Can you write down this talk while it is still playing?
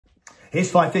Here's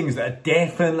 5 things that are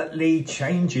definitely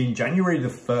changing January the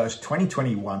 1st,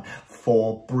 2021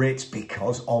 for Brits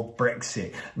because of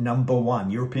Brexit. Number 1,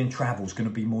 European travel is going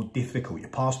to be more difficult. Your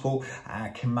passport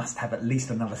must have at least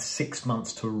another 6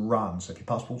 months to run. So if your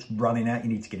passport's running out, you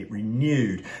need to get it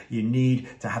renewed. You need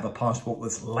to have a passport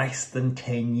that's less than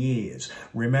 10 years.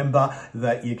 Remember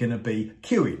that you're going to be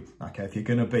queuing. Okay, if you're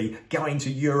going to be going to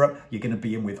Europe, you're going to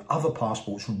be in with other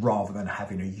passports rather than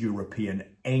having a European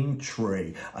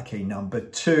entry. Okay, number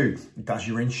 2, does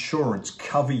your insurance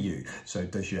cover you? So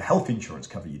does your health insurance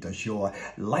cover you? Does your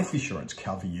life insurance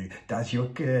cover you? Does your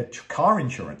car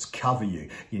insurance cover you?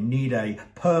 You need a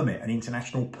permit, an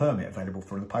international permit available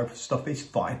from the post office,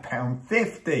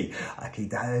 £5.50. Okay,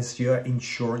 does your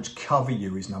insurance cover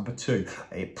you is number 2.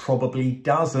 It probably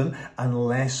doesn't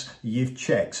unless you've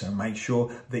checked, so make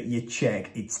sure that you check.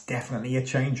 It's definitely a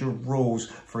change of rules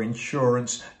for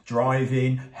insurance,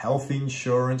 driving, health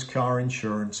insurance, car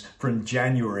insurance from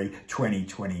January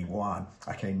 2021.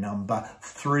 Okay, number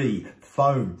 3,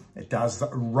 phone. It does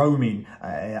roaming.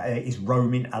 Is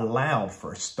roaming allowed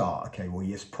for a start? Okay, well,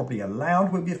 it's probably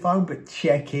allowed with your phone, but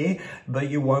check it. But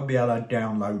you won't be able to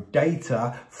download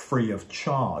data free of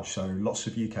charge. So lots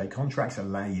of UK contracts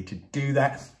allow you to do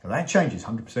that. And that changes,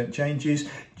 100% changes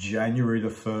January the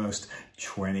 1st,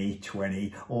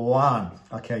 2021.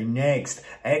 Okay, next,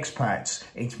 expats.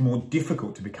 It's more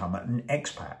difficult to become an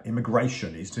expat.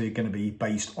 Immigration is going to be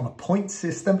based on a point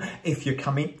system if you're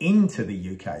coming into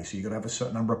the UK. So you've got to have a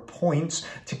certain number of points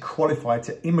to qualify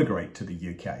to immigrate to the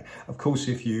UK. Of course,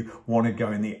 if you want to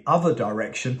go in the other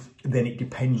direction, then it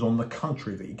depends on the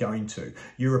country that you're going to.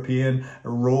 European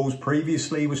rules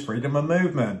previously was freedom of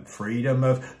movement, freedom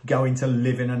of going to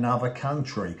live in another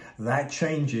country. That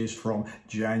changes from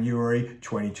January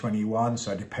 2021,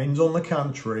 so it depends on the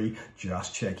country.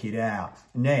 Just check it out.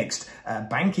 Next,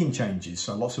 banking changes.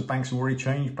 So lots of banks have already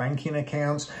changed banking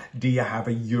accounts. Do you have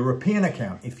a European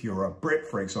account? If you're a Brit,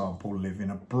 for example, living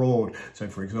abroad. So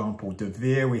for example, De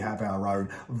Vere, we have our own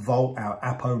Vault, our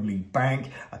app-only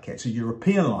bank. Okay, it's a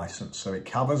European license, so it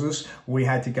covers us. We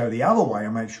had to go the other way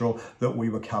and make sure that we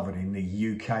were covered in the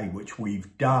UK, which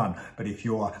we've done. But if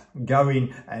you're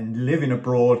going and living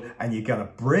abroad and you've got a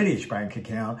British bank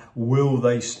account, will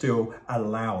they still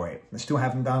allow it? They still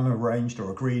haven't done arranged or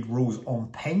agreed rules on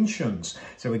pensions.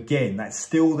 So again, that's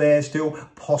still there, still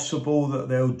possible that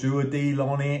they'll do a deal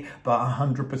on it, but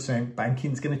 100%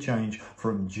 banking's going to change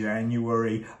from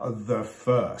January the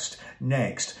 1st.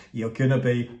 Next, you're going to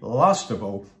be, last of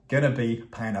all, going to be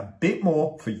paying a bit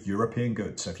more for European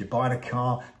goods. So if you're buying a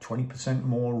car, 20%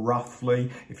 more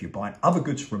roughly. If you're buying other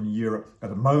goods from Europe at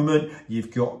the moment,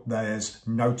 there's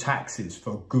no taxes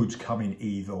for goods coming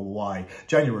either way.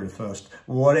 January the 1st,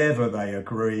 whatever they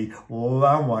agree,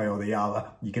 one way or the other,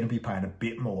 you're going to be paying a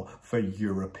bit more for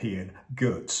European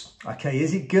goods. Okay,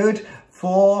 is it good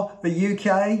for the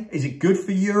UK? Is it good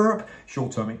for Europe?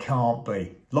 Short term, it can't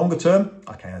be. Longer term,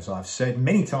 okay, as I've said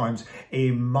many times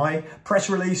in my press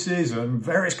releases and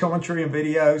various commentary and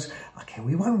videos, okay,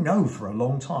 we won't know for a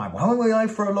long time. Why won't we know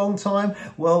for a long time?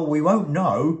 Well, we won't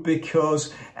know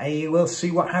because we'll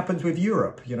see what happens with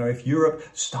Europe. You know, if Europe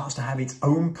starts to have its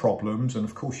own problems, and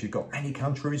of course you've got many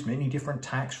countries, many different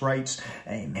tax rates,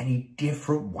 many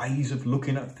different ways of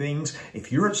looking at things.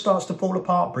 If Europe starts to fall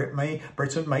apart,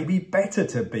 Britain may be better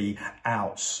to be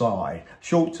outside.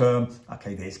 Short term,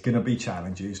 okay, there's going to be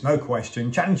challenges. No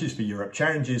question, challenges for Europe,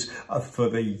 challenges for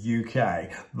the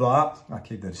UK, but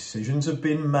okay, the decisions have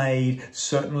been made,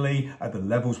 certainly at the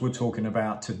levels we're talking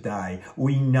about today.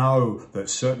 We know that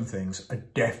certain things are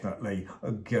definitely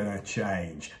gonna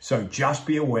change, so just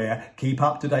be aware, keep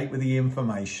up to date with the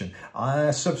information.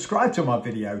 Subscribe to my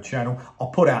video channel. I'll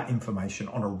put out information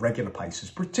on a regular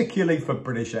basis, particularly for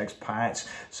British expats,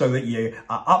 so that you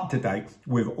are up to date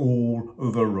with all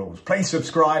the rules. Please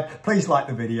subscribe, please like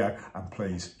the video, and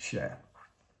please share.